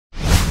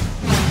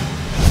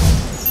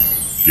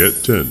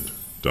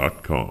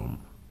gettent.com.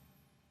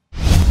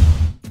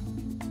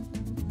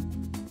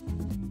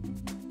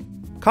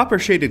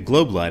 Copper-shaded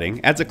globe lighting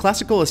adds a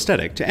classical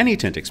aesthetic to any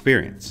tent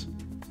experience.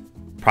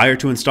 Prior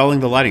to installing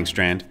the lighting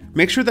strand,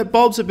 make sure that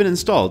bulbs have been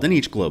installed in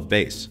each globe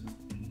base.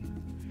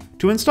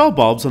 To install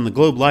bulbs on the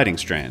globe lighting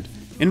strand,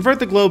 invert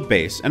the globe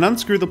base and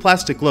unscrew the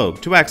plastic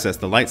globe to access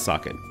the light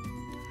socket.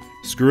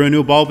 Screw a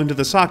new bulb into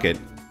the socket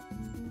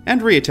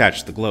and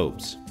reattach the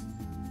globes.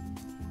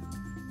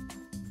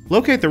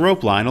 Locate the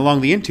rope line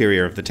along the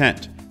interior of the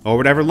tent, or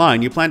whatever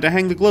line you plan to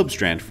hang the globe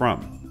strand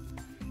from.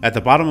 At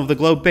the bottom of the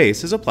globe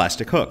base is a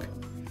plastic hook.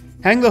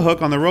 Hang the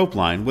hook on the rope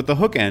line with the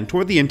hook end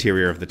toward the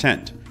interior of the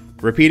tent,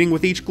 repeating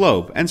with each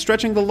globe and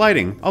stretching the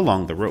lighting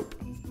along the rope.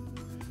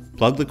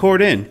 Plug the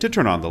cord in to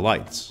turn on the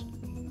lights.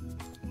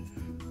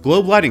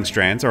 Globe lighting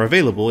strands are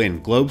available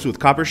in globes with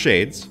copper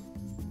shades,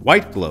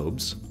 white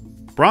globes,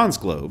 bronze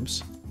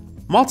globes,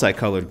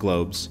 multicolored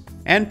globes,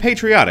 and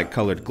patriotic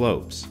colored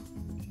globes.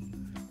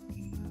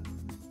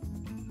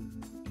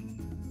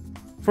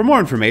 For more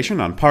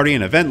information on party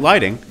and event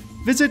lighting,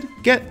 visit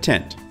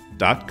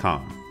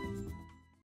gettent.com.